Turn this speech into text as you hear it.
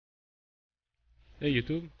Hey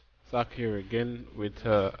YouTube, Zach here again with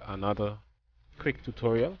another quick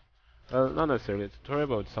tutorial. Well, not necessarily a tutorial,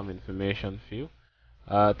 but some information for you.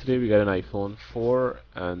 Today we got an iPhone 4,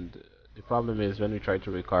 and the problem is when we try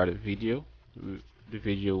to record a video, the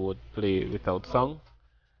video would play without sound.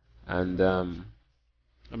 And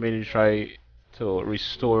I mean, we try to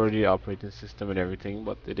restore the operating system and everything,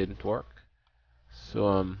 but it didn't work.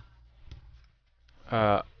 So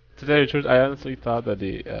Uh, to tell you the truth, I honestly thought that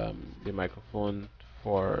the microphone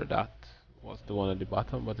for that was the one at the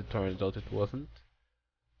bottom, but it turns out it wasn't.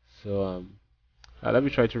 So let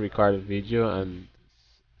me try to record a video and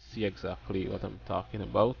see exactly what I'm talking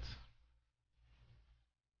about.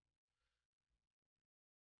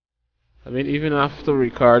 I mean, even after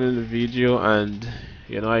recording the video and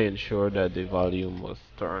I ensured that the volume was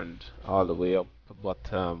turned all the way up,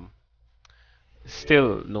 but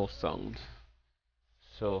still no sound.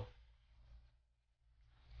 So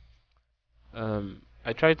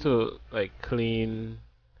I try to like clean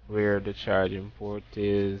where the charging port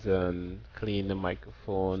is and clean the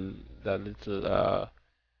microphone, that little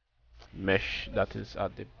mesh that is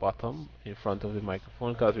at the bottom in front of the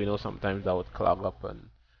microphone, because we know sometimes that would clog up and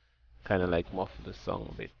kind of like muffle the song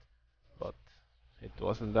a bit, but it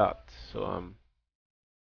wasn't that. So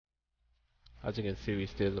as you can see,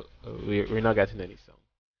 we're not getting any sound.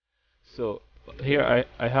 So here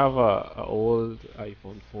I have a old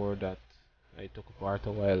iPhone 4 that I took apart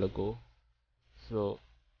a while ago. So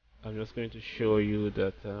I'm just going to show you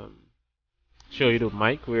that show you the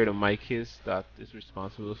mic, where the mic is that is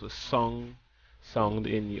responsible for sound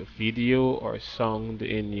in your video or sound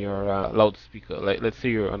in your loudspeaker. Like let's say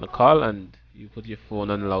you're on a call and you put your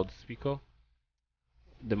phone on loudspeaker,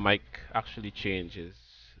 the mic actually changes.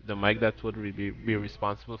 The mic that would be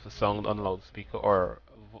responsible for sound on loudspeaker or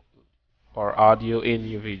audio in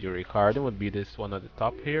your video recording would be this one at the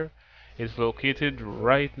top here. It's located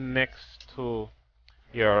right next to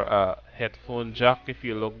your headphone jack. If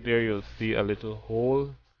you look there, you'll see a little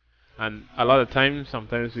hole. And a lot of times,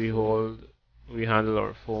 sometimes we handle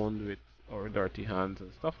our phone with our dirty hands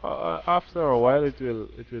and stuff. After a while, it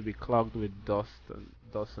will be clogged with dust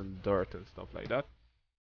and dirt and stuff like that.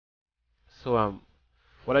 So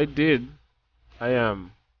what I did, I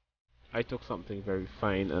I took something very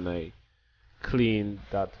fine and I cleaned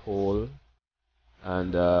that hole,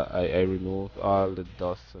 and I removed all the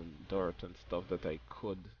dust and dirt and stuff that I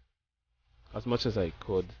could, as much as I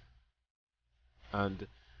could. And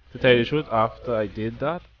to tell you the truth, after I did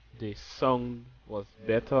that, the sound was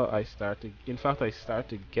better. In fact, I started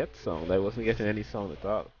to get sound. I wasn't getting any sound at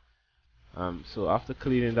all. So after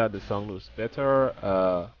cleaning that, the sound was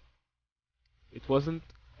better. It wasn't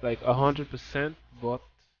like 100%, but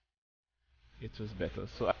it was better.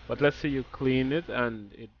 So, but let's say you clean it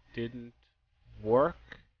and it didn't work,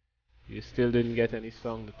 you still didn't get any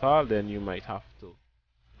sound at all, then you might have to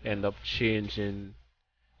end up changing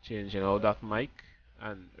out that mic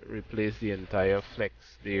and replace the entire flex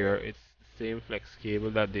there. It's the same flex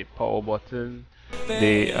cable that the power button,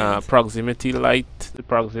 the proximity light, the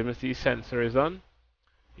proximity sensor is on.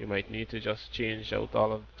 You might need to just change out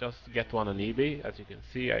just get one on eBay. As you can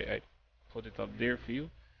see, I put it up there for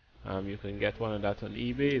you. You can get one of that on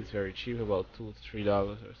eBay. It's very cheap, about $2 to $3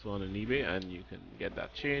 or so on eBay, and you can get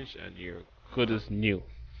that changed and you're good as new.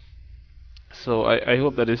 So I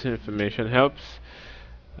hope that this information helps.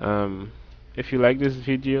 Um, if you like this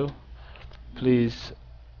video, please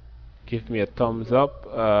give me a thumbs up.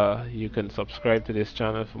 You can subscribe to this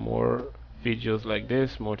channel for more videos like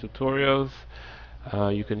this, more tutorials.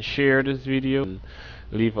 You can share this video and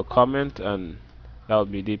leave a comment, and that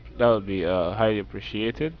would be highly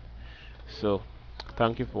appreciated. So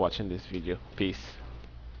thank you for watching this video. Peace.